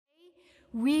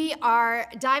We are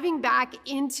diving back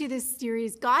into this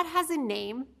series, God Has a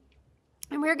Name,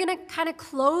 and we're going to kind of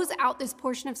close out this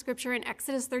portion of scripture in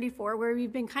Exodus 34, where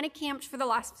we've been kind of camped for the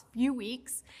last few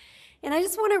weeks. And I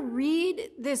just want to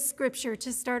read this scripture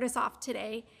to start us off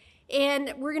today.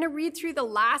 And we're going to read through the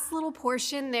last little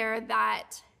portion there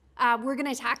that we're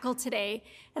going to tackle today.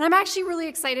 And I'm actually really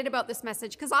excited about this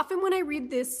message because often when I read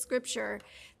this scripture,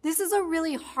 this is a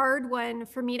really hard one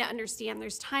for me to understand.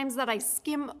 There's times that I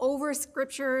skim over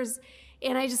scriptures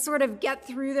and I just sort of get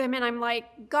through them and I'm like,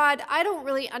 God, I don't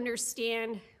really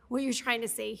understand what you're trying to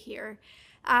say here.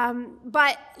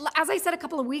 But as I said a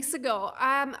couple of weeks ago,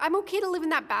 I'm okay to live in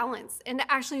that balance and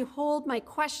to actually hold my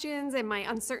questions and my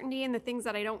uncertainty and the things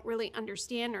that I don't really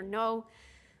understand or know,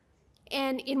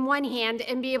 and in one hand,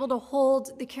 and be able to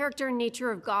hold the character and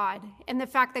nature of God and the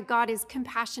fact that God is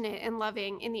compassionate and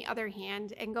loving in the other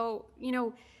hand, and go,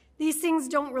 these things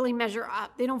don't really measure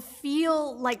up. They don't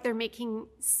feel like they're making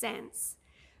sense.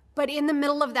 But in the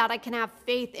middle of that, I can have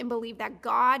faith and believe that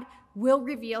God will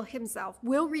reveal himself,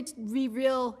 will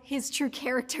reveal his true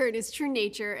character and his true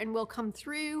nature, and will come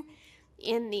through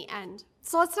in the end.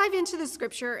 So let's dive into the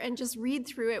scripture and just read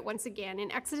through it once again.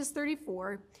 In Exodus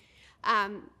 34,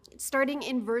 starting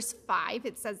in verse 5,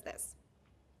 it says this: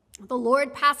 The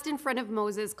Lord passed in front of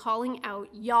Moses, calling out,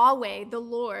 Yahweh, the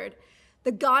Lord,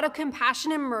 the God of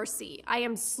compassion and mercy. I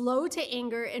am slow to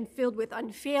anger and filled with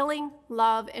unfailing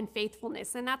love and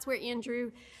faithfulness. And that's where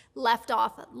Andrew left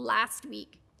off last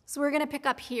week. So we're going to pick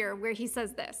up here where he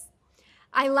says this: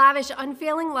 I lavish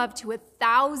unfailing love to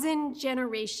 1,000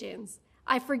 generations.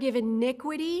 I forgive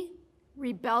iniquity,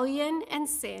 rebellion, and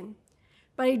sin,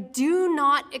 but I do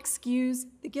not excuse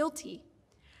the guilty.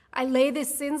 I lay the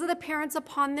sins of the parents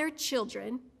upon their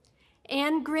children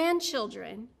and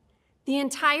grandchildren. The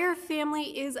entire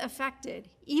family is affected,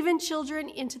 even children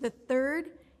into the 3rd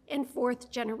and 4th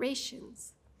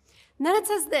generations. And then it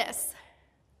says this: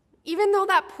 even though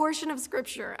that portion of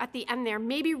scripture at the end there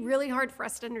may be really hard for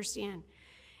us to understand,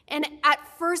 and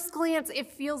at first glance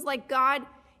it feels like God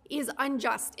is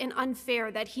unjust and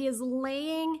unfair, that he is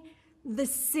laying the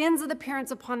sins of the parents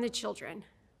upon the children.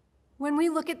 When we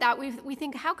look at that, we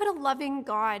think, how could a loving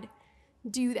God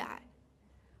do that?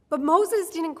 But Moses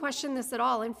didn't question this at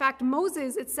all. In fact,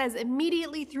 Moses, it says,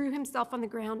 immediately threw himself on the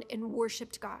ground and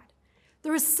worshiped God.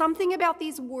 There was something about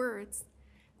these words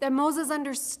that Moses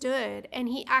understood, and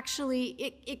he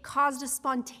actually, it caused a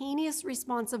spontaneous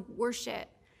response of worship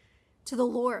to the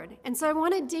Lord. And so I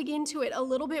want to dig into it a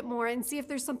little bit more and see if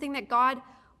there's something that God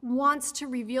wants to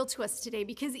reveal to us today,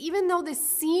 because even though this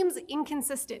seems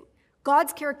inconsistent,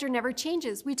 God's character never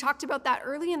changes. We talked about that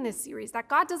early in this series, that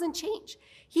God doesn't change.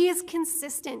 He is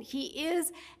consistent. He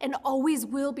is and always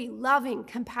will be loving,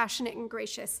 compassionate, and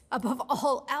gracious above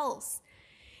all else.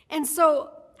 And so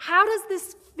how does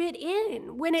this fit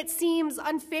in when it seems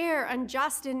unfair,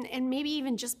 unjust, and maybe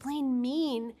even just plain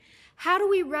mean? How do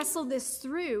we wrestle this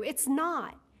through? It's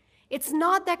not. It's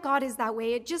not that God is that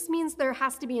way. It just means there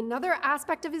has to be another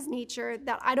aspect of his nature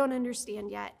that I don't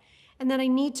understand yet and that I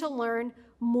need to learn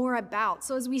more about.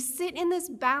 So as we sit in this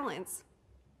balance,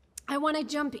 I want to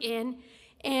jump in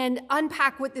and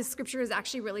unpack what this scripture is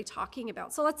actually really talking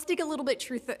about. So let's dig a little bit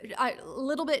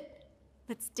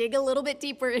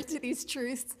deeper into these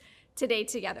truths today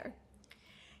together.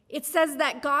 It says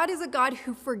that God is a God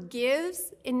who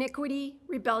forgives iniquity,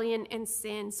 rebellion, and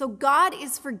sin. So God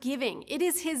is forgiving. It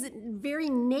is his very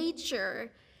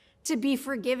nature to be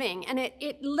forgiving. And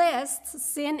it lists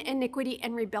sin, iniquity,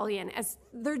 and rebellion as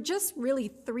they're just really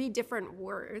 3 different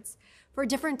words for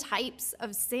different types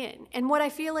of sin. And what I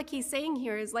feel like he's saying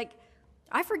here is like,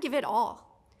 I forgive it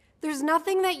all. There's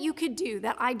nothing that you could do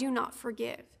that I do not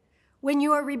forgive. When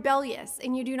you are rebellious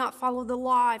and you do not follow the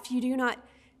law, if you do not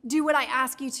do what I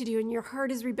ask you to do and your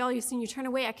heart is rebellious and you turn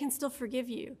away, I can still forgive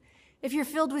you. If you're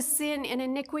filled with sin and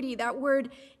iniquity, that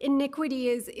word iniquity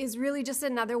is really just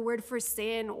another word for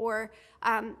sin or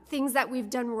things that we've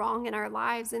done wrong in our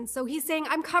lives. And so he's saying,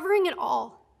 I'm covering it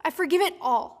all. I forgive it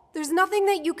all. There's nothing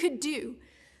that you could do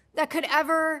that could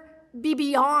ever be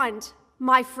beyond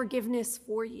my forgiveness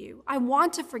for you. I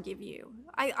want to forgive you.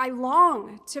 I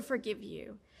long to forgive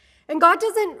you. And God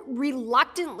doesn't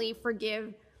reluctantly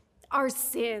forgive our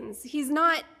sins. He's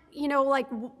not, like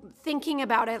thinking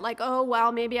about it like, oh,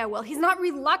 well, maybe I will. He's not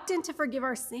reluctant to forgive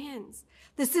our sins,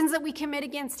 the sins that we commit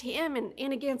against him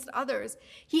and against others.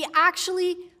 He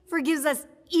actually forgives us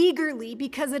eagerly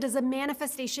because it is a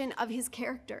manifestation of his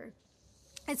character.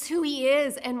 It's who he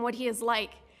is and what he is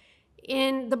like.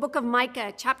 In the book of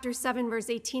Micah, chapter 7, verse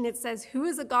 18, it says, who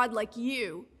is a God like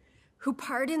you who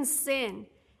pardons sin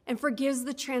and forgives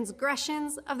the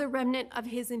transgressions of the remnant of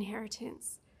his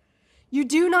inheritance? You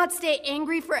do not stay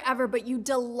angry forever, but you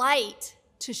delight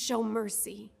to show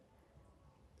mercy.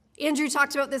 Andrew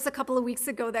talked about this a couple of weeks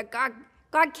ago, that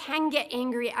God can get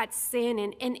angry at sin,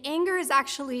 and anger is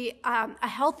actually a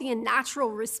healthy and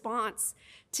natural response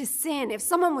to sin. If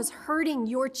someone was hurting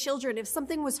your children, if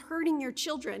something was hurting your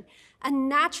children, a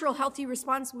natural, healthy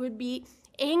response would be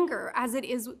anger, as it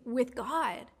is with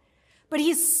God. But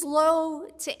he's slow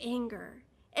to anger.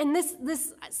 And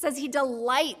this says he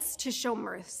delights to show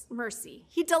mercy.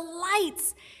 He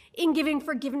delights in giving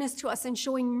forgiveness to us and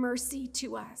showing mercy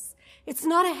to us. It's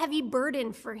not a heavy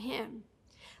burden for him.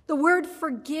 The word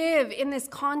forgive in this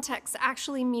context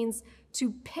actually means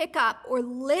to pick up or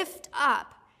lift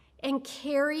up and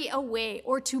carry away,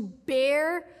 or to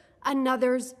bear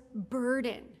another's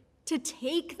burden, to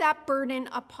take that burden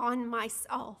upon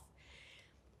myself.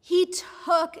 He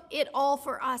took it all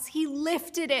for us. He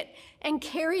lifted it and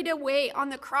carried away on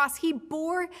the cross. He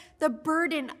bore the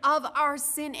burden of our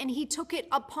sin and he took it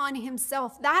upon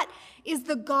himself. That is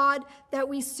the God that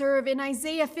we serve. In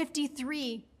Isaiah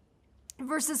 53,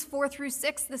 verses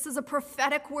 4-6, this is a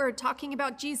prophetic word talking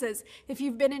about Jesus. If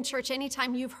you've been in church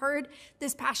anytime, you've heard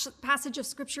this passage of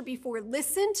scripture before.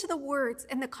 Listen to the words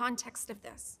and the context of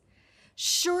this.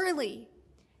 Surely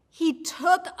he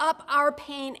took up our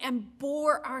pain and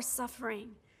bore our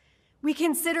suffering. We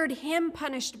considered him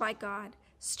punished by God,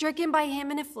 stricken by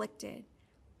him and afflicted.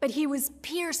 But he was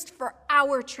pierced for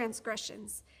our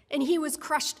transgressions, and he was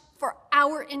crushed for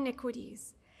our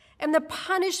iniquities. And the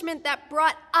punishment that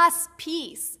brought us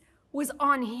peace was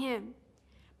on him.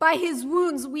 By his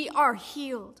wounds we are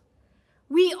healed.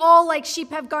 We all like sheep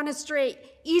have gone astray.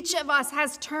 Each of us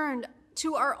has turned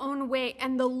to our own way,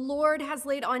 and the Lord has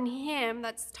laid on him,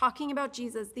 that's talking about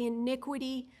Jesus, the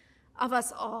iniquity of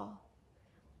us all.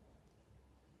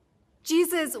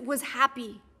 Jesus was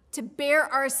happy to bear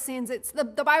our sins. The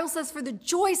Bible says, for the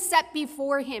joy set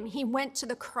before him, he went to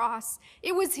the cross.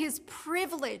 It was his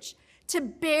privilege to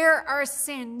bear our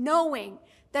sin, knowing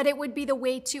that it would be the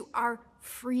way to our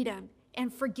freedom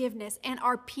and forgiveness and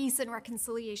our peace and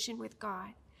reconciliation with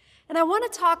God. And I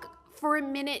want to talk for a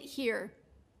minute here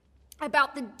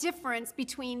about the difference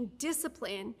between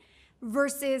discipline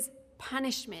versus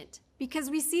punishment, because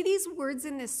we see these words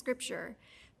in this scripture,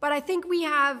 but I think we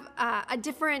have a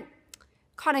different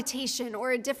connotation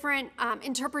or a different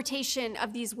interpretation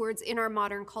of these words in our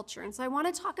modern culture. And so I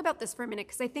want to talk about this for a minute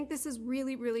because I think this is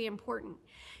really, really important.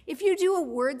 If you do a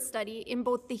word study in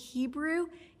both the Hebrew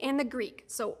and the Greek,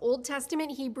 so Old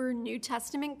Testament Hebrew, New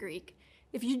Testament Greek,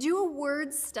 if you do a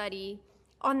word study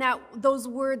on those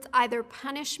words, either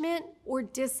punishment or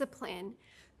discipline,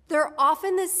 they're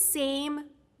often the same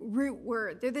root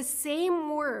word. They're the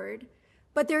same word,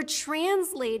 but they're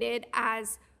translated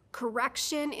as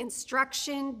correction,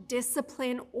 instruction,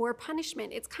 discipline, or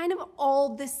punishment. It's kind of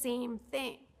all the same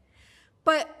thing.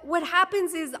 But what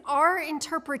happens is our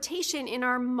interpretation in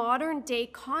our modern day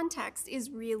context is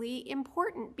really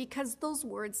important because those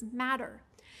words matter.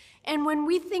 And when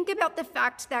we think about the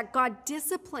fact that God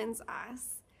disciplines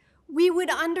us, we would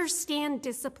understand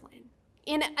discipline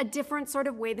in a different sort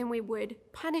of way than we would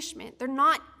punishment. They're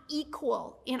not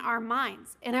equal in our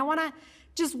minds. And I want to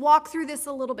just walk through this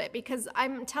a little bit because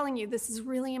I'm telling you, this is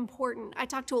really important. I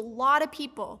talk to a lot of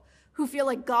people who feel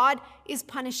like God is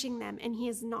punishing them, and he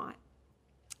is not.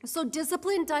 So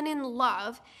discipline done in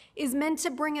love is meant to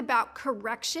bring about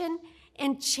correction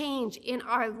and change in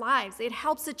our lives. It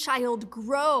helps a child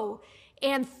grow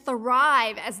and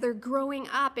thrive as they're growing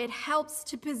up. It helps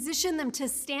to position them to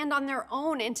stand on their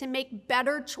own and to make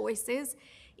better choices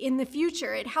in the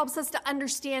future. It helps us to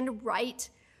understand right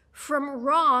from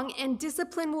wrong, and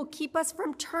discipline will keep us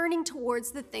from turning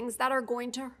towards the things that are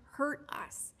going to hurt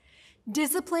us.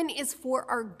 Discipline is for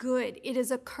our good. It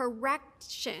is a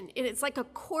correction. It is like a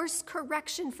course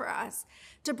correction for us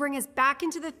to bring us back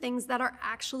into the things that are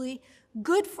actually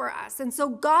good for us. And so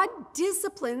God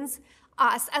disciplines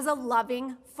us as a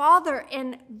loving father.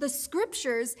 And the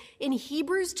scriptures in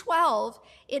Hebrews 12,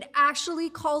 it actually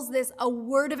calls this a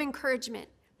word of encouragement,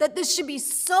 that this should be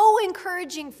so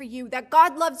encouraging for you, that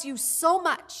God loves you so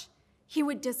much, he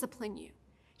would discipline you.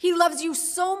 He loves you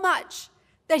so much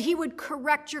that he would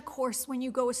correct your course when you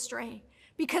go astray,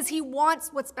 because he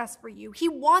wants what's best for you. He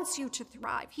wants you to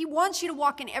thrive. He wants you to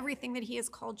walk in everything that he has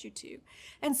called you to.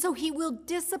 And so he will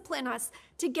discipline us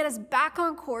to get us back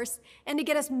on course and to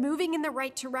get us moving in the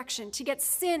right direction, to get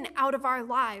sin out of our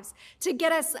lives, to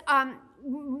get us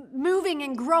moving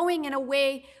and growing in a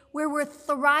way where we're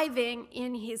thriving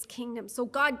in his kingdom. So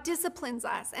God disciplines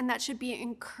us, and that should be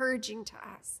encouraging to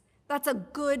us. That's a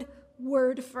good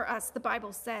word for us, the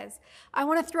Bible says. I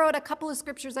want to throw out a couple of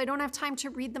scriptures. I don't have time to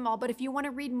read them all, but if you want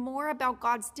to read more about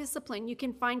God's discipline, you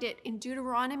can find it in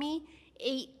Deuteronomy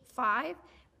 8:5,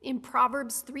 in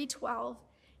Proverbs 3:12,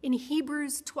 in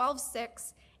Hebrews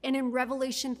 12:6, and in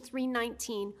Revelation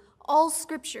 3:19. All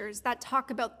scriptures that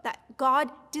talk about that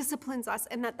God disciplines us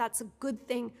and that that's a good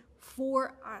thing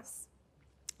for us.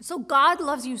 So God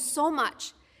loves you so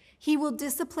much, he will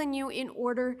discipline you in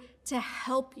order to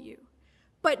help you.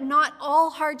 But not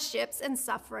all hardships and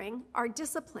suffering are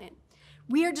discipline.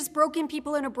 We are just broken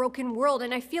people in a broken world,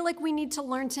 and I feel like we need to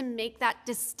learn to make that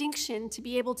distinction to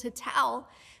be able to tell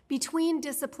between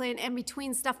discipline and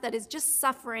between stuff that is just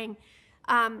suffering,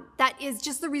 that is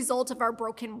just the result of our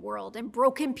broken world and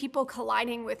broken people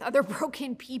colliding with other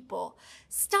broken people.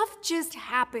 Stuff just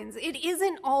happens. It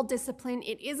isn't all discipline.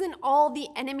 It isn't all the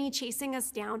enemy chasing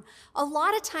us down. A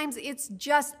lot of times it's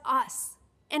just us,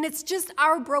 and it's just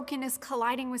our brokenness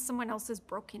colliding with someone else's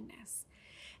brokenness.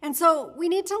 And so we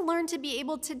need to learn to be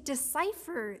able to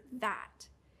decipher that.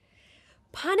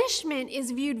 Punishment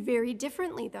is viewed very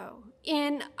differently, though.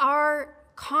 In our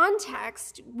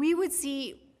context, we would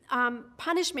see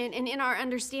punishment, and in our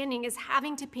understanding, is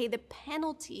having to pay the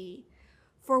penalty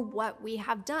for what we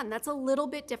have done. That's a little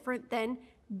bit different than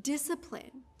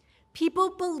discipline.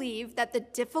 People believe that the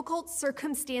difficult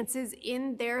circumstances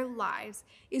in their lives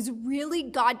is really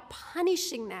God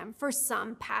punishing them for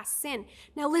some past sin.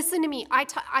 Now listen to me, I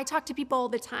talk to people all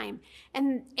the time,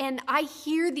 and I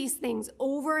hear these things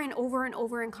over and over and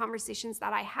over in conversations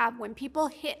that I have. When people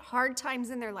hit hard times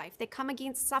in their life, they come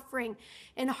against suffering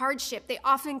and hardship, they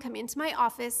often come into my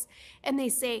office and they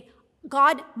say,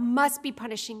 God must be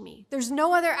punishing me. There's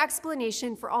no other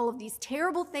explanation for all of these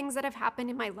terrible things that have happened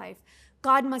in my life.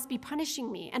 God must be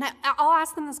punishing me. And I'll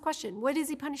ask them this question: what is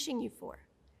he punishing you for?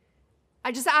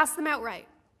 I just ask them outright.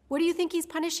 What do you think he's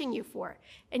punishing you for?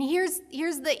 And here's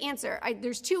the answer.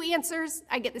 There's two answers.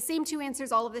 I get the same two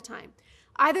answers all of the time.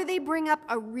 Either they bring up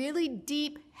a really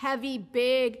deep, heavy,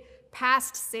 big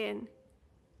past sin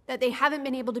that they haven't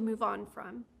been able to move on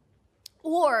from,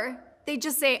 or they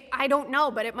just say, I don't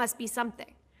know, but it must be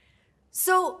something.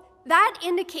 So that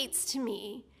indicates to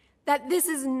me that this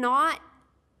is not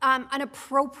an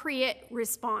appropriate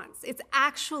response. It's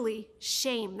actually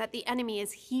shame that the enemy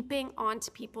is heaping onto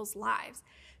people's lives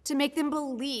to make them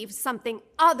believe something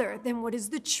other than what is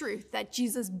the truth, that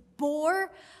Jesus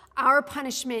bore our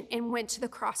punishment and went to the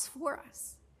cross for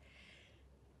us.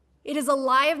 It is a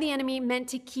lie of the enemy meant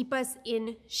to keep us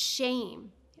in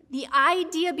shame. The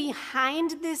idea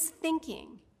behind this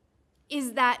thinking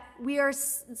is that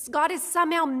God is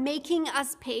somehow making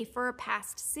us pay for a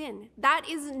past sin. That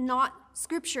is not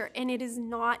scripture, and it is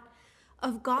not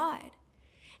of God.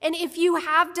 And if you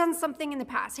have done something in the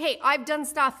past, hey, I've done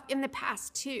stuff in the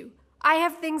past too. I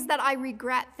have things that I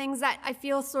regret, things that I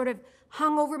feel sort of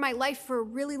hung over my life for a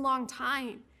really long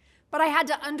time. But I had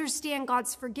to understand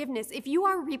God's forgiveness. If you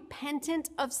are repentant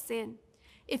of sin,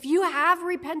 if you have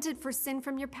repented for sin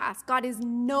from your past, God is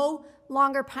no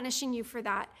longer punishing you for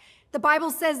that. The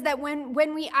Bible says that when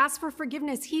we ask for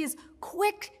forgiveness, he is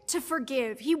quick to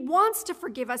forgive. He wants to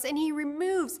forgive us, and he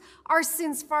removes our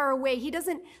sins far away. He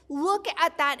doesn't look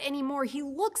at that anymore. He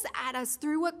looks at us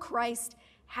through what Christ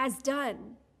has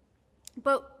done.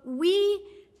 But we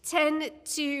tend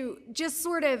to just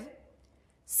sort of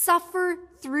suffer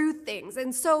through things.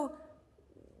 And so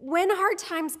when hard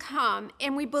times come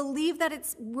and we believe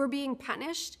that we're being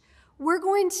punished, we're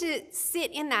going to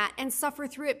sit in that and suffer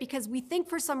through it because we think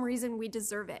for some reason we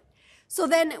deserve it. So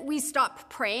then we stop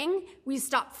praying, we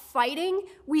stop fighting,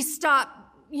 we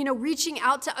stop, reaching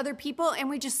out to other people, and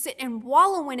we just sit and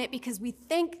wallow in it because we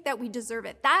think that we deserve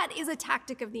it. That is a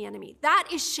tactic of the enemy. That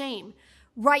is shame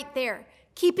right there,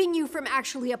 keeping you from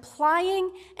actually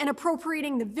applying and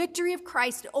appropriating the victory of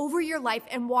Christ over your life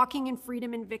and walking in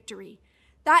freedom and victory.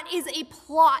 That is a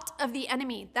plot of the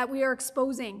enemy that we are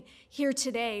exposing here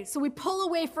today. So we pull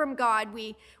away from God.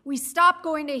 We stop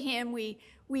going to him.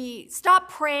 We stop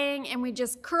praying, and we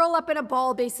just curl up in a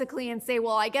ball basically and say,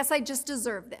 well, I guess I just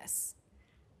deserve this.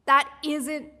 That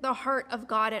isn't the heart of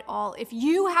God at all. If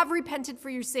you have repented for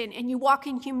your sin and you walk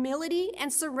in humility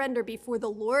and surrender before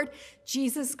the Lord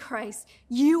Jesus Christ,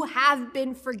 you have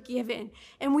been forgiven.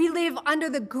 And we live under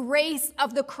the grace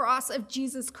of the cross of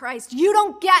Jesus Christ. You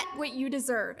don't get what you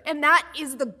deserve. And that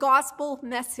is the gospel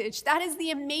message. That is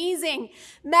the amazing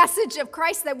message of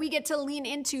Christ that we get to lean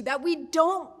into, that we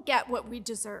don't get what we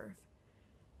deserve.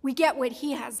 We get what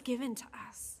he has given to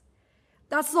us.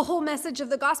 That's the whole message of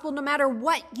the gospel. No matter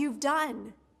what you've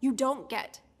done, you don't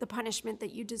get the punishment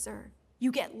that you deserve.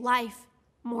 You get life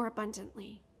more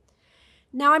abundantly.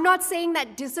 Now, I'm not saying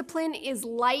that discipline is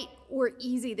light or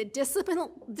easy. The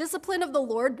discipline of the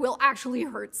Lord will actually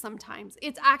hurt sometimes.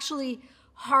 It's actually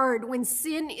hard. When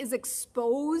sin is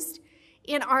exposed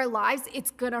in our lives,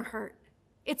 it's going to hurt.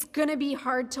 It's going to be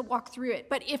hard to walk through it.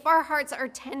 But if our hearts are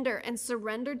tender and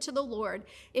surrendered to the Lord,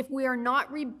 if we are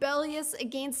not rebellious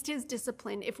against his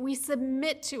discipline, if we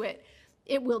submit to it,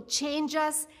 it will change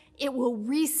us. It will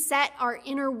reset our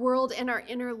inner world and our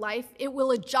inner life. It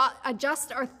will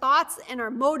adjust our thoughts and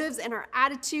our motives and our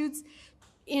attitudes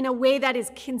in a way that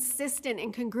is consistent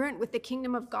and congruent with the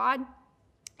kingdom of God.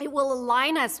 It will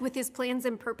align us with his plans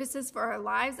and purposes for our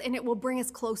lives, and it will bring us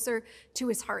closer to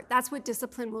his heart. That's what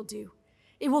discipline will do.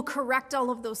 It will correct all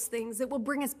of those things. It will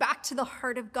bring us back to the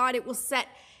heart of God. It will set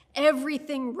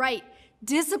everything right.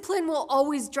 Discipline will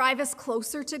always drive us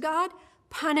closer to God.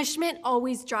 Punishment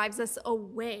always drives us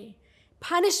away.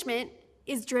 Punishment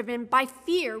is driven by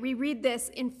fear. We read this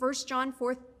in 1 John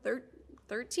 4,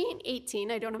 13,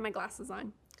 18. I don't have my glasses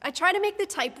on. I try to make the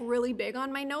type really big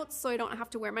on my notes so I don't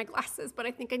have to wear my glasses, but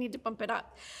I think I need to bump it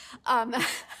up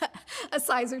a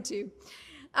size or two.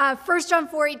 1 John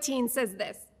 4:18 says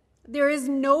this: "There is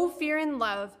no fear in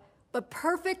love, but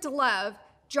perfect love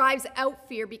drives out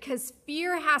fear, because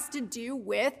fear has to do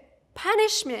with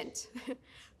punishment.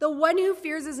 The one who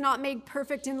fears is not made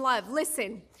perfect in love."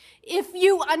 Listen, if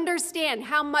you understand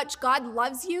how much God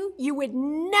loves you, you would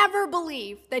never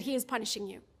believe that he is punishing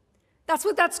you. That's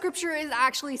what that scripture is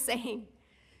actually saying.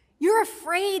 You're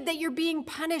afraid that you're being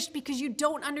punished because you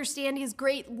don't understand his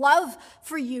great love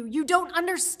for you. You don't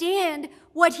understand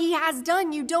what he has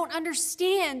done. You don't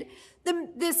understand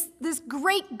this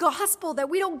great gospel that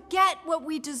we don't get what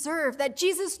we deserve, that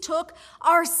Jesus took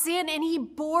our sin and he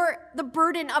bore the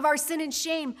burden of our sin and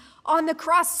shame on the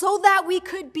cross so that we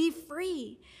could be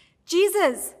free.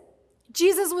 Jesus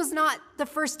was not the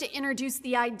first to introduce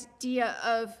the idea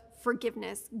of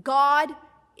forgiveness. God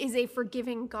is a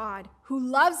forgiving God who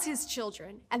loves his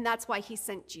children, and that's why he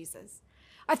sent Jesus.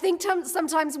 I think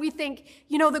sometimes we think,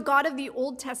 the God of the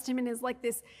Old Testament is like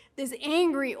this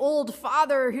angry old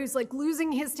father who's like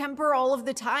losing his temper all of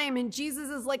the time, and Jesus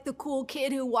is like the cool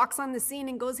kid who walks on the scene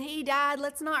and goes, "Hey, Dad,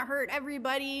 let's not hurt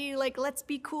everybody. Like, let's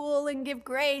be cool and give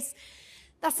grace."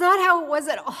 That's not how it was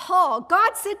at all.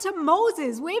 God said to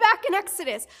Moses way back in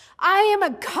Exodus, "I am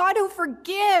a God who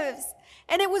forgives."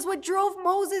 And it was what drove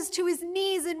Moses to his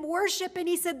knees in worship. And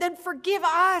he said, "Then forgive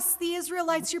us, the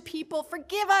Israelites, your people.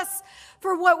 Forgive us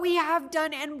for what we have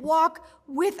done and walk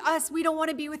with us. We don't want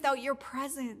to be without your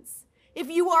presence. If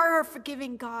you are a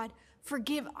forgiving God,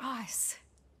 forgive us."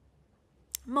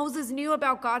 Moses knew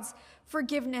about God's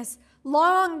forgiveness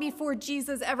long before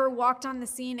Jesus ever walked on the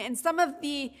scene. And some of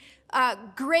the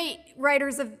great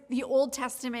writers of the Old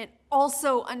Testament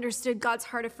also understood God's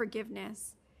heart of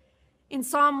forgiveness. In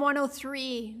Psalm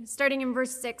 103, starting in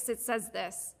verse 6, it says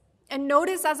this. And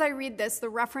notice as I read this, the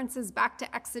reference is back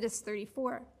to Exodus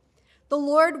 34. "The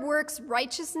Lord works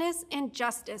righteousness and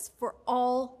justice for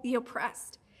all the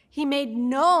oppressed. He made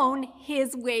known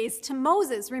his ways to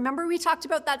Moses." Remember, we talked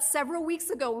about that several weeks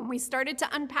ago when we started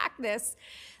to unpack this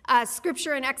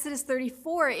scripture in Exodus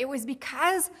 34. It was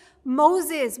because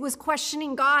Moses was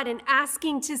questioning God and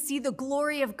asking to see the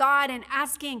glory of God and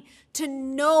asking to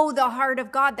know the heart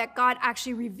of God that God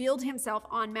actually revealed himself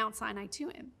on Mount Sinai to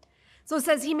him. So it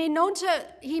says he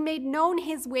made known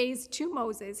his ways to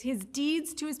Moses, his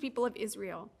deeds to his people of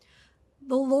Israel.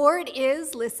 "The Lord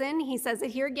is," listen, he says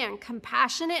it here again,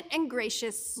 "compassionate and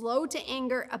gracious, slow to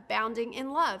anger, abounding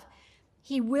in love.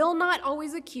 He will not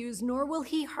always accuse, nor will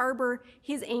he harbor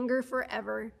his anger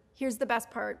forever." Here's the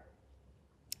best part.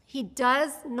 "He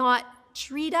does not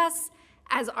treat us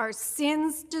as our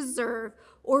sins deserve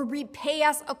or repay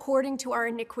us according to our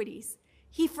iniquities."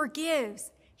 He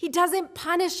forgives. He doesn't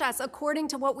punish us according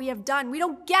to what we have done. We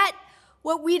don't get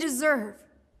what we deserve.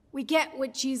 We get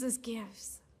what Jesus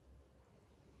gives.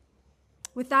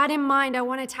 With that in mind, I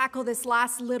want to tackle this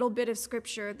last little bit of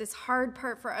scripture, this hard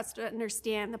part for us to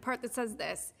understand, the part that says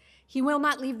this: "He will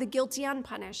not leave the guilty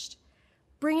unpunished,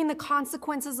 bringing the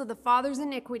consequences of the father's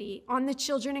iniquity on the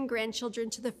children and grandchildren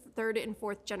to the third and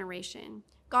fourth generation."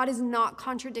 God is not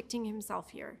contradicting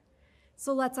himself here.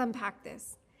 So let's unpack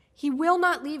this. He will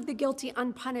not leave the guilty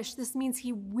unpunished. This means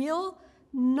he will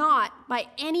not by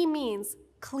any means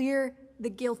clear the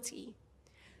guilty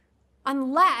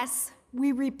unless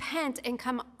we repent and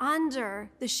come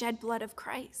under the shed blood of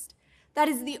Christ. That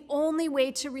is the only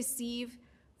way to receive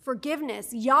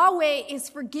forgiveness. Yahweh is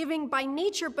forgiving by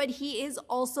nature, but he is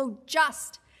also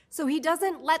just. So he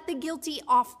doesn't let the guilty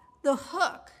off the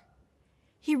hook.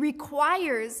 He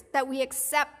requires that we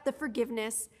accept the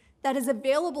forgiveness that is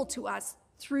available to us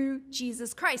through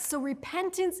Jesus Christ. So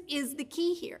repentance is the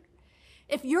key here.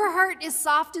 If your heart is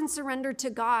soft and surrendered to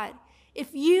God,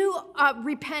 if you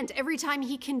repent every time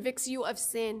he convicts you of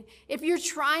sin, if you're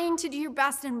trying to do your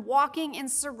best and walking in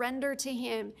surrender to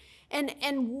him and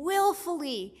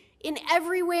willfully in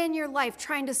every way in your life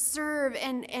trying to serve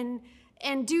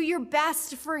and do your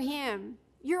best for him,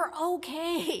 you're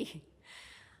okay.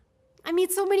 I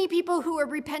meet so many people who are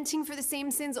repenting for the same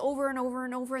sins over and over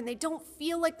and over, and they don't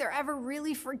feel like they're ever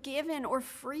really forgiven or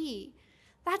free.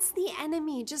 That's the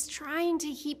enemy just trying to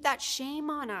heap that shame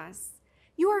on us.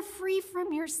 You are free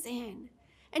from your sin,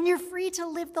 and you're free to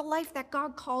live the life that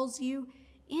God calls you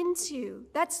into.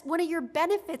 That's one of your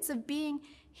benefits of being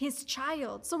his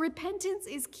child. So repentance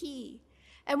is key.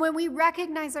 And when we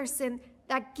recognize our sin,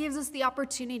 that gives us the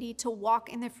opportunity to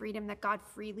walk in the freedom that God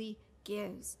freely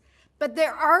gives. But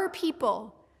there are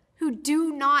people who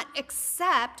do not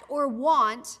accept or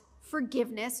want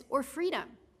forgiveness or freedom.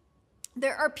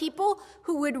 There are people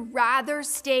who would rather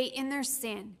stay in their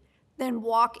sin than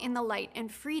walk in the light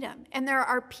and freedom. And there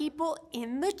are people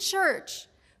in the church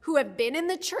who have been in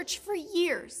the church for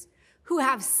years who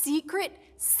have secret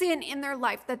sin in their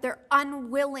life that they're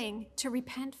unwilling to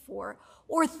repent for,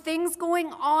 or things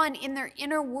going on in their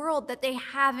inner world that they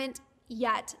haven't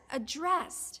yet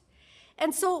addressed.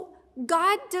 And so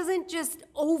God doesn't just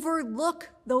overlook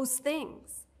those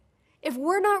things. If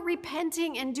we're not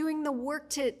repenting and doing the work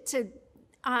to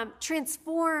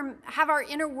transform, have our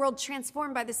inner world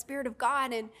transformed by the Spirit of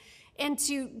God and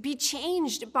to be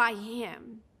changed by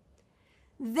him,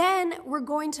 then we're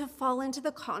going to fall into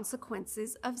the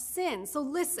consequences of sin. So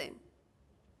listen,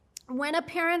 when a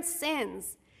parent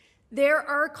sins, there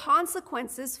are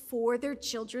consequences for their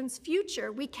children's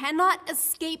future. We cannot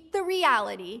escape the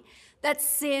reality that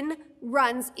sin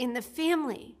runs in the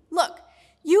family. Look,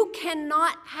 you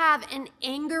cannot have an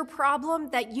anger problem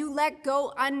that you let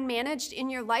go unmanaged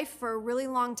in your life for a really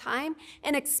long time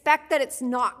and expect that it's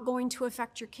not going to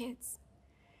affect your kids.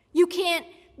 You can't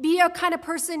be a kind of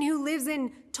person who lives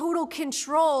in total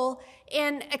control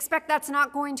and expect that's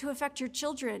not going to affect your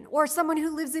children, or someone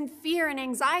who lives in fear and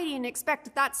anxiety and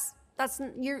expect that's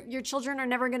your children are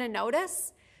never going to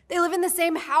notice. They live in the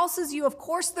same house as you. Of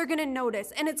course they're going to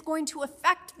notice, and it's going to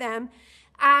affect them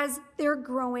as they're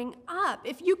growing up.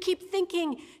 If you keep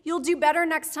thinking you'll do better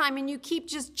next time and you keep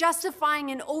just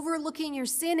justifying and overlooking your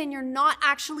sin and you're not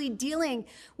actually dealing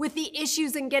with the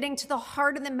issues and getting to the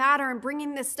heart of the matter and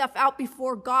bringing this stuff out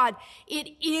before God,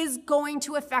 it is going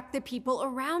to affect the people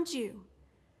around you.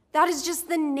 That is just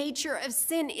the nature of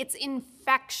sin. It's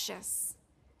infectious.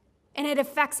 And it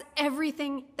affects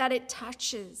everything that it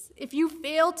touches. If you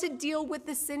fail to deal with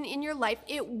the sin in your life,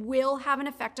 it will have an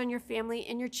effect on your family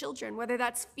and your children, whether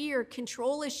that's fear,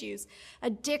 control issues,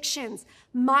 addictions,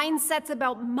 mindsets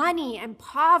about money and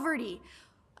poverty,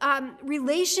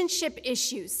 relationship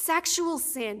issues, sexual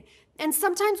sin. And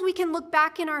sometimes we can look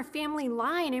back in our family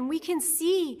line and we can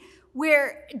see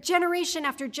where generation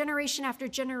after generation after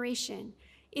generation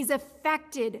is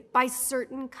affected by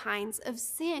certain kinds of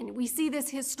sin. We see this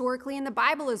historically in the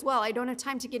Bible as well. I don't have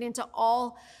time to get into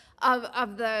all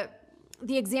of the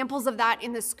examples of that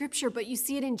in the scripture, but you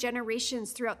see it in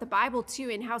generations throughout the Bible too,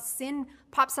 and how sin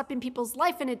pops up in people's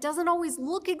life, and it doesn't always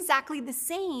look exactly the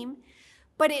same,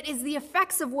 but it is the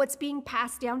effects of what's being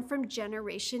passed down from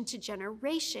generation to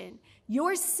generation.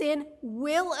 Your sin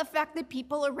will affect the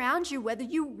people around you, whether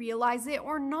you realize it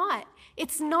or not.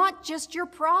 It's not just your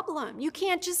problem. You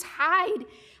can't just hide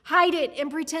it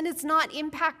and pretend it's not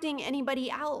impacting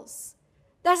anybody else.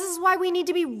 This is why we need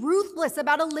to be ruthless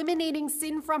about eliminating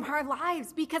sin from our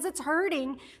lives, because it's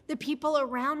hurting the people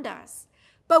around us.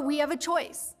 But we have a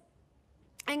choice.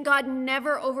 And God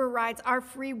never overrides our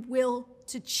free will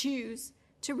to choose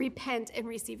to repent and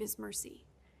receive his mercy.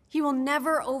 He will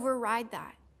never override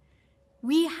that.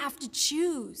 We have to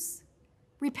choose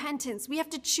repentance. We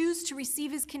have to choose to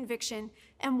receive his conviction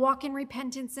and walk in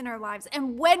repentance in our lives.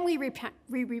 And when we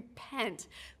repent,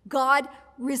 God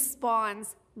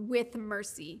responds with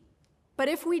mercy. But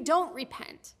if we don't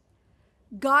repent,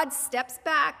 God steps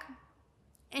back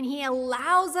and he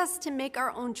allows us to make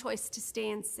our own choice to stay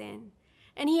in sin.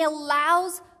 And he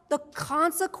allows the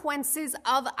consequences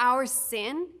of our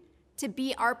sin to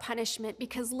be our punishment.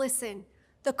 Because listen,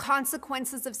 the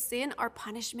consequences of sin are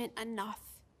punishment enough.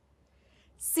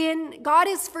 Sin, God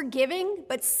is forgiving,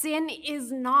 but sin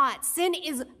is not. Sin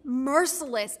is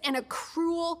merciless and a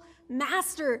cruel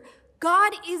master.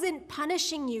 God isn't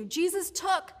punishing you. Jesus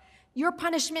took your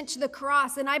punishment to the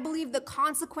cross, and I believe the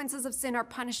consequences of sin are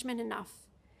punishment enough.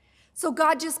 So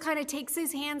God just kind of takes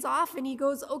his hands off and he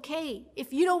goes, okay,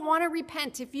 if you don't want to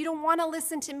repent, if you don't want to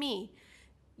listen to me,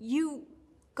 you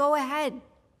go ahead.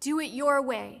 Do it your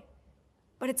way.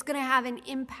 But it's going to have an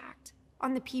impact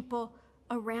on the people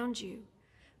around you.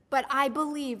 But I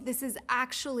believe this is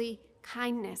actually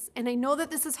kindness. And I know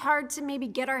that this is hard to maybe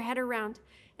get our head around.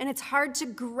 And it's hard to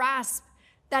grasp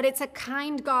that it's a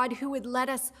kind God who would let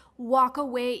us walk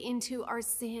away into our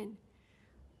sin.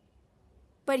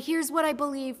 But here's what I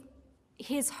believe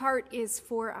his heart is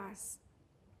for us.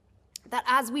 That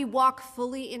as we walk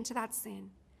fully into that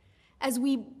sin, as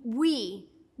we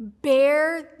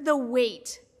bear the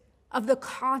weight of the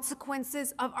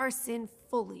consequences of our sin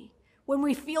fully, when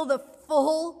we feel the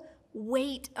full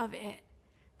weight of it,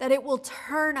 that it will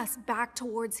turn us back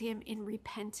towards him in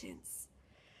repentance.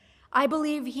 I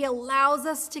believe he allows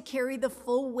us to carry the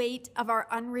full weight of our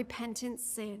unrepentant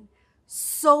sin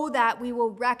so that we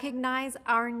will recognize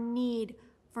our need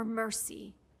for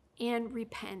mercy and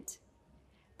repent.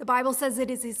 The Bible says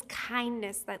it is his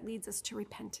kindness that leads us to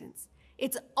repentance.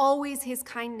 It's always his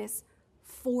kindness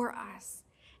for us.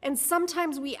 And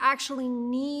sometimes we actually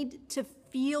need to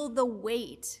feel the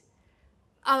weight,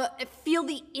 feel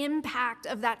the impact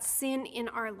of that sin in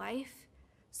our life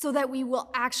so that we will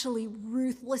actually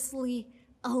ruthlessly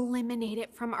eliminate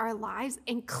it from our lives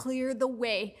and clear the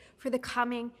way for the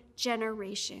coming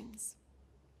generations.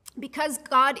 Because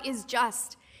God is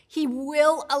just, he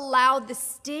will allow the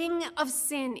sting of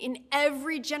sin in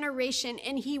every generation,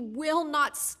 and he will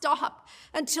not stop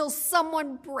until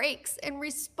someone breaks and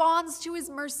responds to his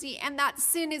mercy and that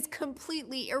sin is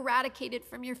completely eradicated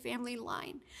from your family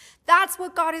line. That's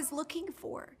what God is looking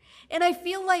for. And I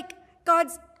feel like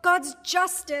God's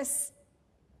justice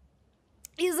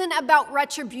isn't about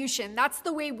retribution. That's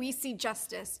the way we see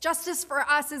justice. Justice for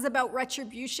us is about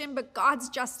retribution, but God's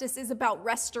justice is about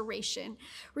restoration.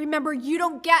 Remember, you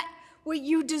don't get what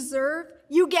you deserve.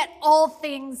 You get all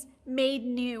things made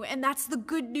new. And that's the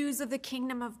good news of the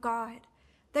kingdom of God.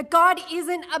 That God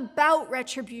isn't about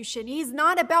retribution. He's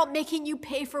not about making you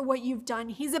pay for what you've done.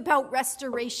 He's about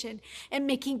restoration and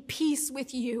making peace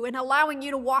with you and allowing you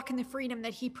to walk in the freedom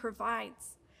that he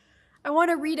provides. I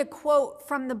want to read a quote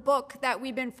from the book that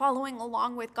we've been following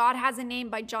along with, God Has a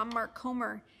Name by John Mark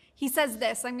Comer. He says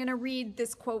this. I'm going to read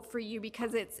this quote for you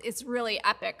because it's really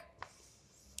epic.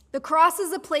 The cross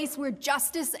is a place where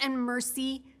justice and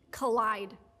mercy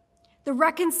collide. The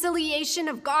reconciliation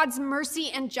of God's mercy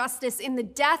and justice in the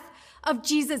death of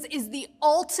Jesus is the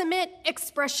ultimate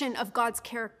expression of God's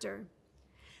character.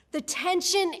 The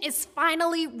tension is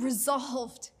finally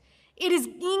resolved. It is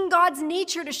in God's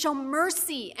nature to show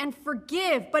mercy and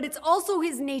forgive, but it's also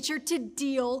his nature to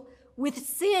deal with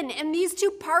sin. And these two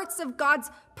parts of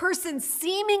God's person,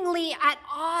 seemingly at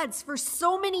odds for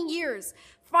so many years,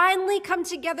 finally come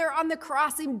together on the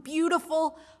cross in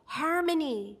beautiful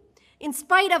harmony. In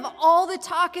spite of all the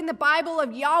talk in the Bible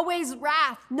of Yahweh's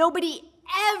wrath, nobody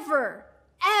ever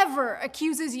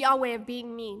accuses Yahweh of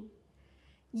being mean.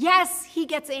 Yes, he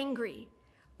gets angry.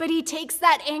 But he takes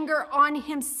that anger on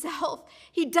himself.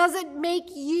 He doesn't make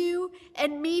you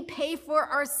and me pay for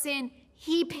our sin.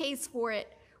 He pays for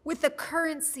it with the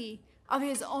currency of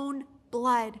his own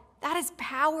blood. That is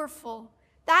powerful.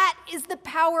 That is the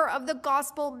power of the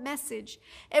gospel message.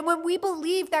 And when we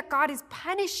believe that God is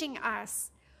punishing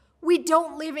us, we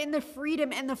don't live in the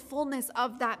freedom and the fullness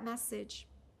of that message.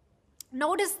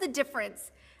 Notice the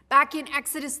difference back in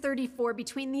Exodus 34,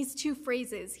 between these two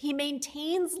phrases. He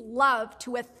maintains love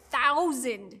to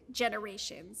 1,000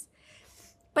 generations,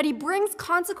 but he brings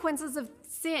consequences of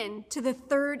sin to the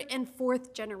 3rd and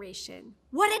 4th generation.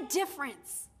 What a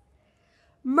difference.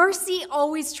 Mercy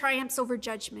always triumphs over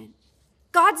judgment.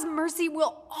 God's mercy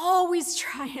will always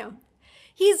triumph.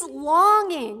 He's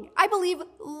longing, I believe,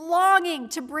 longing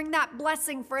to bring that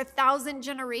blessing for 1,000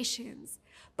 generations,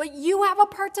 but you have a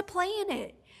part to play in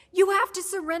it. You have to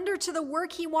surrender to the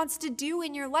work he wants to do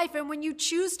in your life. And when you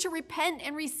choose to repent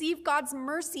and receive God's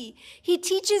mercy, he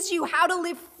teaches you how to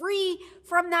live free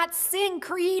from that sin,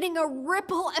 creating a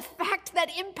ripple effect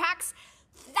that impacts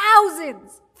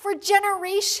thousands for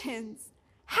generations.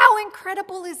 How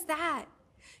incredible is that?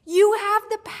 You have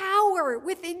the power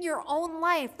within your own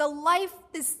life,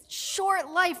 this short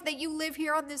life that you live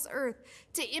here on this earth,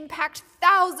 to impact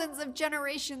thousands of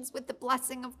generations with the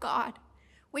blessing of God.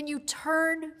 When you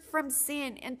turn from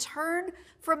sin and turn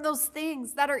from those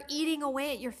things that are eating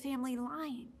away at your family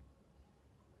line.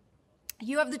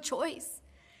 You have the choice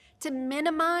to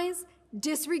minimize,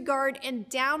 disregard, and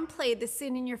downplay the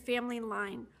sin in your family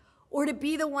line, or to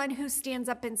be the one who stands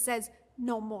up and says,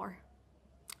 no more.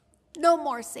 No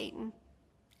more, Satan.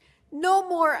 No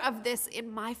more of this in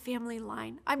my family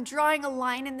line. I'm drawing a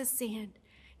line in the sand,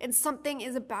 and something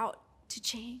is about to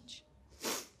change.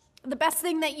 The best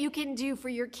thing that you can do for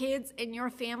your kids and your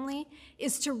family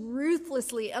is to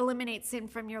ruthlessly eliminate sin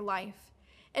from your life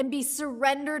and be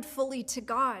surrendered fully to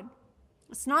God.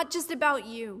 It's not just about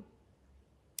you.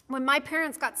 When my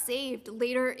parents got saved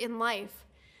later in life,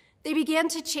 they began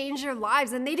to change their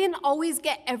lives, and they didn't always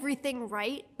get everything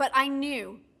right, but I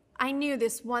knew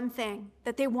this one thing,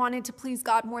 that they wanted to please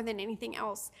God more than anything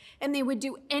else. And they would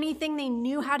do anything they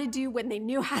knew how to do when they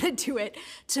knew how to do it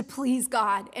to please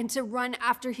God and to run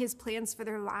after his plans for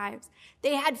their lives.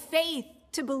 They had faith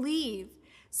to believe.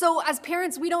 So as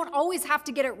parents, we don't always have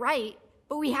to get it right,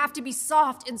 but we have to be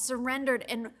soft and surrendered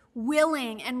and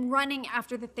willing and running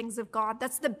after the things of God.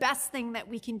 That's the best thing that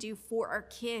we can do for our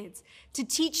kids, to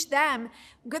teach them.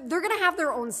 They're going to have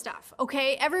their own stuff,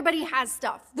 okay? Everybody has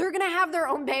stuff. They're going to have their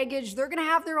own baggage. They're going to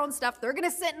have their own stuff. They're going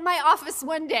to sit in my office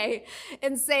one day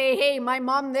and say, hey, my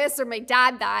mom this or my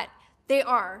dad that. They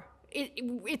are.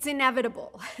 It's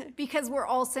inevitable because we're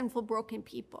all sinful, broken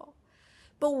people.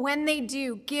 But when they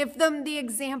do, give them the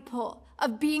example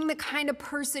of being the kind of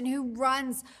person who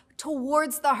runs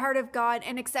towards the heart of God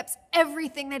and accepts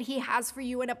everything that he has for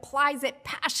you and applies it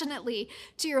passionately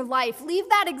to your life. Leave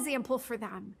that example for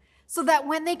them so that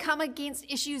when they come against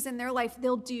issues in their life,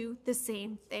 they'll do the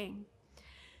same thing.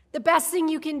 The best thing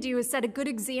you can do is set a good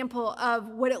example of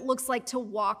what it looks like to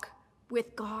walk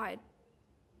with God.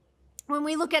 When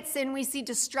we look at sin, we see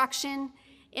destruction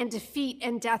and defeat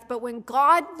and death. But when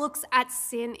God looks at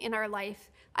sin in our life,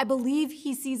 I believe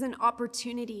he sees an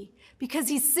opportunity, because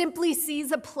he simply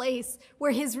sees a place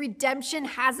where his redemption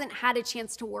hasn't had a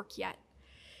chance to work yet.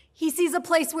 He sees a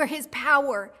place where his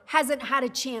power hasn't had a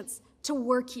chance to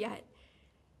work yet.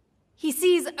 He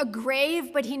sees a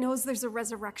grave, but he knows there's a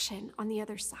resurrection on the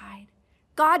other side.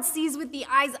 God sees with the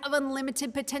eyes of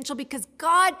unlimited potential because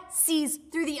God sees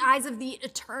through the eyes of the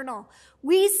eternal.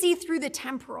 We see through the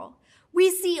temporal. We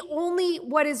see only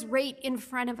what is right in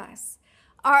front of us.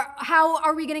 How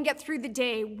are we going to get through the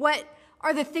day? What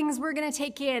are the things we're going to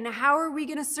take in? How are we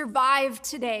going to survive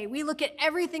today? We look at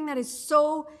everything that is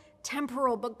so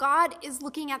temporal, but God is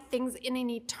looking at things in an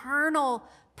eternal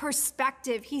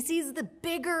perspective. He sees the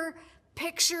bigger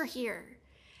picture here.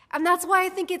 And that's why I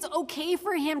think it's okay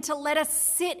for him to let us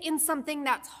sit in something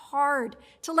that's hard,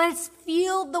 to let us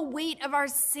feel the weight of our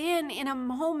sin in a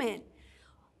moment,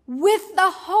 with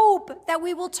the hope that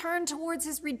we will turn towards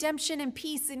his redemption and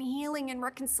peace and healing and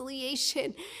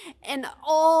reconciliation and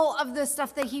all of the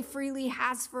stuff that he freely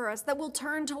has for us, that we'll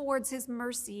turn towards his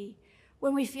mercy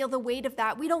when we feel the weight of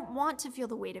that. We don't want to feel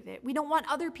the weight of it. We don't want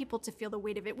other people to feel the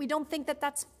weight of it. We don't think that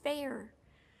that's fair.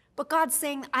 But God's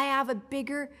saying, I have a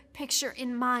bigger picture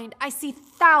in mind. I see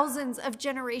thousands of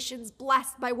generations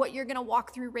blessed by what you're going to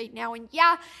walk through right now. And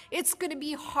yeah, it's going to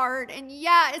be hard. And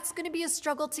yeah, it's going to be a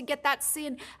struggle to get that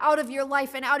sin out of your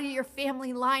life and out of your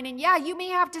family line. And yeah, you may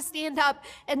have to stand up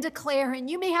and declare, and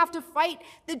you may have to fight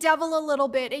the devil a little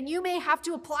bit, and you may have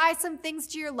to apply some things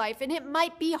to your life. And it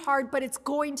might be hard, but it's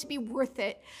going to be worth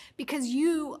it, because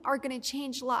you are going to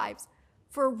change lives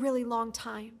for a really long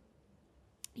time.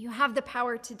 You have the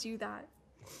power to do that.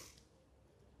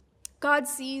 God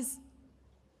sees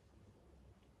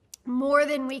more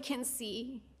than we can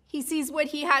see. He sees what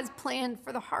he has planned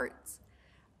for the hearts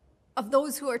of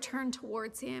those who are turned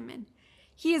towards him. And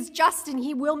he is just, and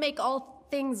he will make all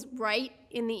things right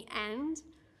in the end.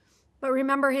 But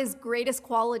remember, his greatest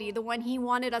quality, the one he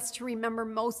wanted us to remember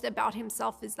most about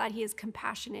himself, is that he is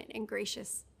compassionate and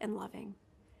gracious and loving.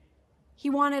 He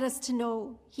wanted us to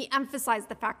know, he emphasized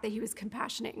the fact that he was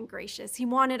compassionate and gracious. He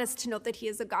wanted us to know that he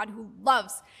is a God who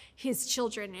loves his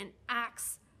children and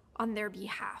acts on their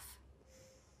behalf.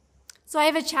 So I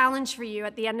have a challenge for you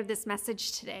at the end of this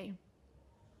message today.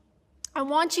 I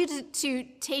want you to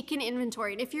take an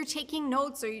inventory. And if you're taking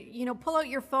notes, or pull out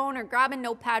your phone or grab a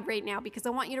notepad right now, because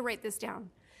I want you to write this down.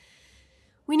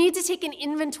 We need to take an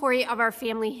inventory of our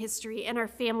family history and our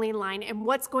family line and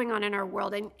what's going on in our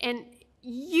world. And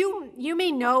you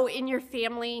may know in your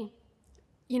family,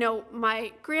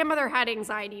 my grandmother had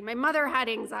anxiety, my mother had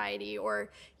anxiety,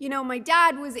 or, my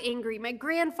dad was angry, my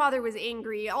grandfather was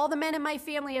angry, all the men in my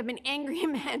family have been angry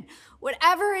men.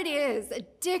 Whatever it is,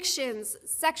 addictions,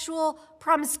 sexual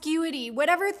promiscuity,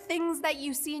 whatever things that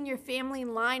you see in your family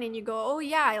line and you go, oh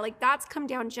yeah, like that's come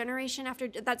down generation after,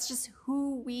 that's just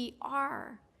who we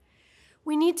are.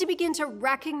 We need to begin to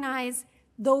recognize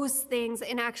those things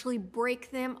and actually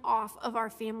break them off of our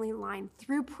family line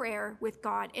through prayer with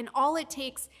God. And all it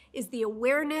takes is the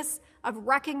awareness of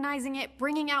recognizing it,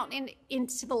 bringing out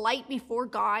into the light before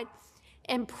God,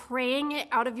 and praying it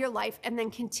out of your life, and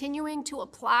then continuing to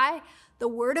apply the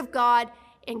word of God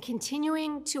and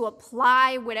continuing to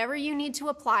apply whatever you need to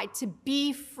apply to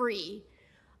be free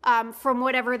from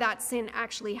whatever that sin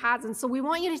actually has. And so we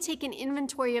want you to take an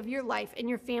inventory of your life and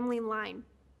your family line.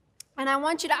 And I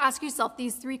want you to ask yourself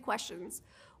these 3 questions.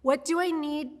 What do I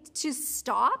need to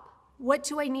stop? What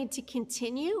do I need to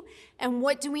continue? And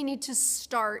what do we need to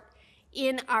start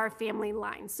in our family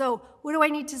line? So what do I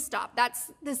need to stop?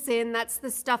 That's the sin, that's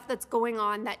the stuff that's going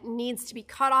on that needs to be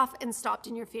cut off and stopped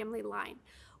in your family line.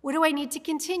 What do I need to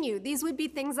continue? These would be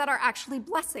things that are actually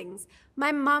blessings.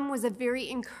 My mom was a very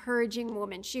encouraging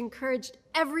woman. She encouraged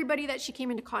everybody that she came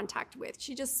into contact with.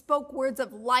 She just spoke words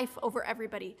of life over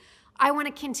everybody. I want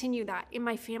to continue that in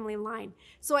my family line.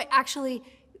 So I actually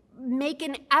make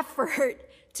an effort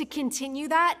to continue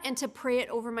that and to pray it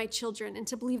over my children and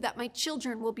to believe that my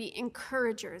children will be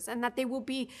encouragers and that they will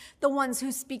be the ones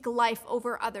who speak life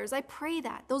over others. I pray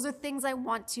that. Those are things I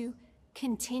want to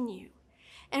continue.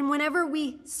 And whenever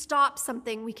we stop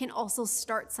something, we can also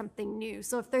start something new.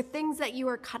 So if there are things that you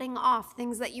are cutting off,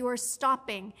 things that you are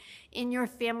stopping in your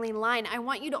family line, I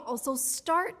want you to also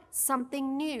start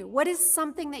something new. What is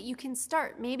something that you can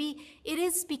start? Maybe it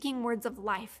is speaking words of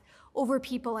life over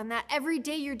people, and that every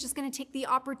day you're just going to take the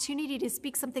opportunity to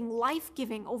speak something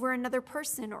life-giving over another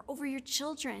person or over your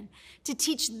children, to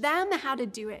teach them how to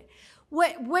do it.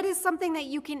 What is something that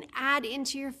you can add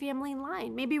into your family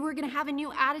line? Maybe we're going to have a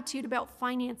new attitude about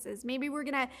finances. Maybe we're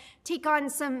going to take on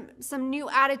some new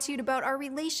attitude about our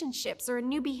relationships or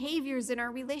new behaviors in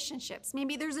our relationships.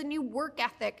 Maybe there's a new work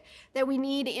ethic that we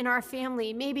need in our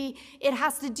family. Maybe it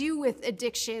has to do with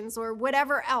addictions or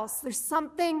whatever else. There's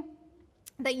something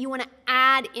that you want to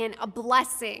add in, a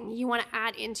blessing you want to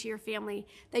add into your family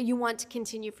that you want to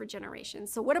continue for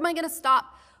generations. So what am I going to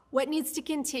stop? What needs to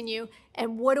continue?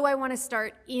 And what do I want to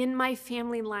start in my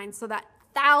family line so that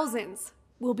thousands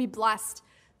will be blessed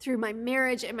through my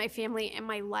marriage and my family and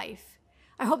my life?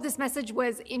 I hope this message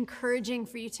was encouraging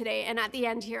for you today. And at the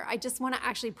end here, I just want to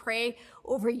actually pray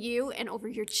over you and over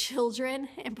your children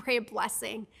and pray a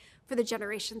blessing for the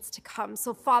generations to come.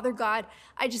 So Father God,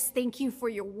 I just thank you for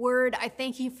your word. I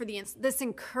thank you for this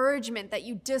encouragement that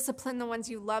you discipline the ones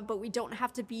you love, but we don't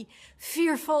have to be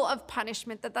fearful of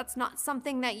punishment, that's not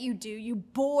something that you do. You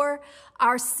bore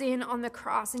our sin on the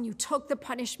cross and you took the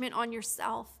punishment on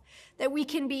yourself, that we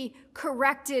can be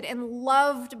corrected and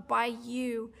loved by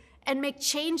you and make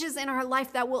changes in our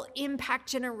life that will impact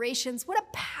generations. What a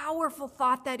powerful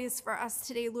thought that is for us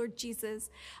today, Lord Jesus.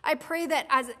 I pray that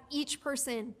as each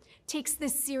person takes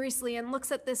this seriously and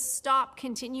looks at this stop,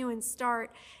 continue, and start,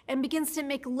 and begins to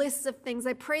make lists of things,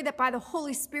 I pray that by the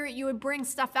Holy Spirit, you would bring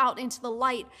stuff out into the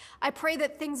light. I pray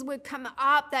that things would come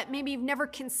up that maybe you've never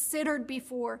considered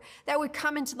before, that would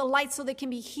come into the light so they can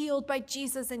be healed by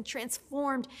Jesus and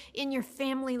transformed in your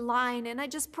family line. And I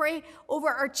just pray over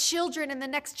our children and the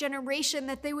next generation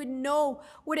that they would know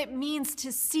what it means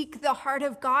to seek the heart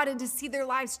of God and to see their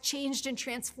lives changed and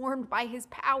transformed by his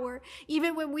power.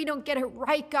 Even when we don't get it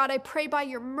right, God, I pray by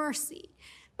your mercy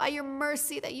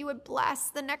that you would bless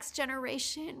the next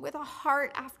generation with a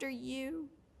heart after you.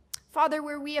 Father,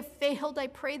 where we have failed, I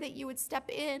pray that you would step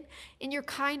in your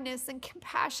kindness and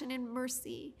compassion and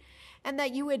mercy, and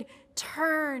that you would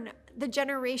turn the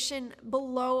generation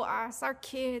below us, our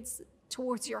kids,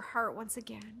 towards your heart once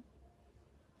again.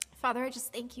 Father, I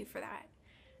just thank you for that.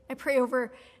 I pray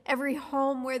over every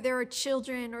home where there are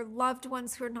children or loved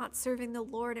ones who are not serving the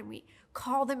Lord, and we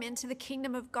call them into the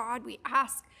kingdom of God. We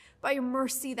ask by your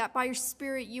mercy that by your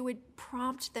Spirit you would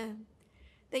prompt them,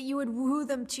 that you would woo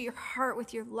them to your heart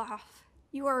with your love.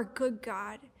 You are a good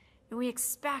God, and we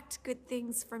expect good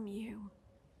things from you.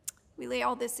 We lay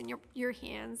all this in your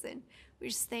hands, and we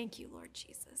just thank you, Lord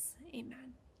Jesus.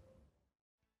 Amen.